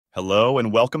Hello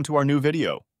and welcome to our new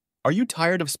video. Are you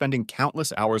tired of spending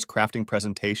countless hours crafting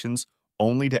presentations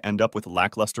only to end up with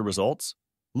lackluster results?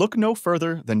 Look no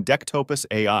further than Decktopus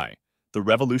AI, the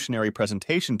revolutionary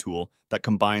presentation tool that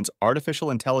combines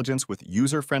artificial intelligence with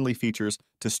user-friendly features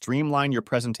to streamline your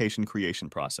presentation creation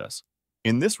process.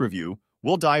 In this review,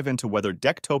 we'll dive into whether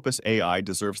Decktopus AI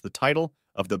deserves the title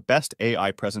of the best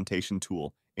AI presentation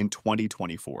tool in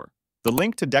 2024. The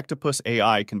link to Decktopus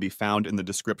AI can be found in the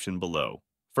description below.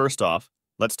 First off,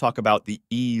 let's talk about the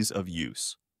ease of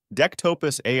use.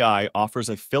 Decktopus AI offers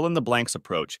a fill-in-the-blanks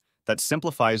approach that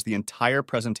simplifies the entire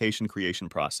presentation creation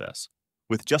process.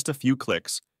 With just a few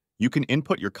clicks, you can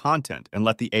input your content and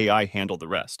let the AI handle the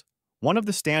rest. One of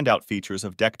the standout features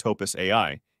of Decktopus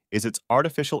AI is its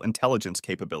artificial intelligence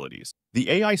capabilities. The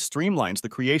AI streamlines the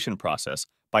creation process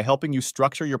by helping you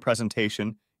structure your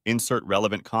presentation, insert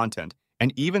relevant content,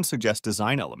 and even suggest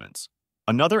design elements.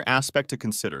 Another aspect to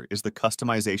consider is the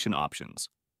customization options.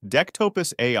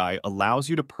 Decktopus AI allows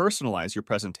you to personalize your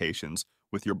presentations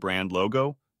with your brand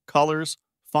logo, colors,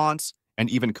 fonts, and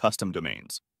even custom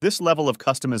domains. This level of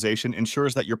customization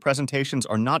ensures that your presentations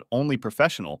are not only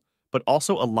professional, but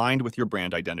also aligned with your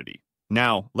brand identity.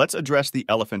 Now, let's address the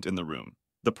elephant in the room,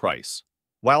 the price.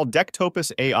 While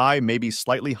Decktopus AI may be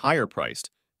slightly higher priced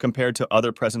compared to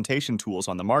other presentation tools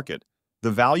on the market,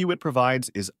 the value it provides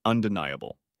is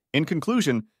undeniable. In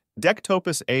conclusion,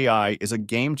 Decktopus AI is a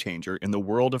game-changer in the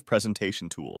world of presentation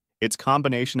tools. Its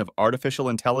combination of artificial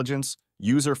intelligence,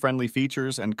 user-friendly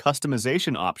features, and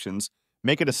customization options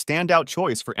make it a standout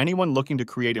choice for anyone looking to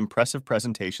create impressive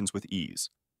presentations with ease.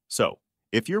 So,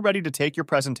 if you're ready to take your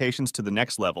presentations to the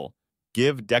next level,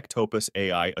 give Decktopus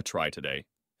AI a try today.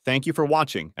 Thank you for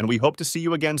watching, and we hope to see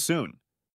you again soon.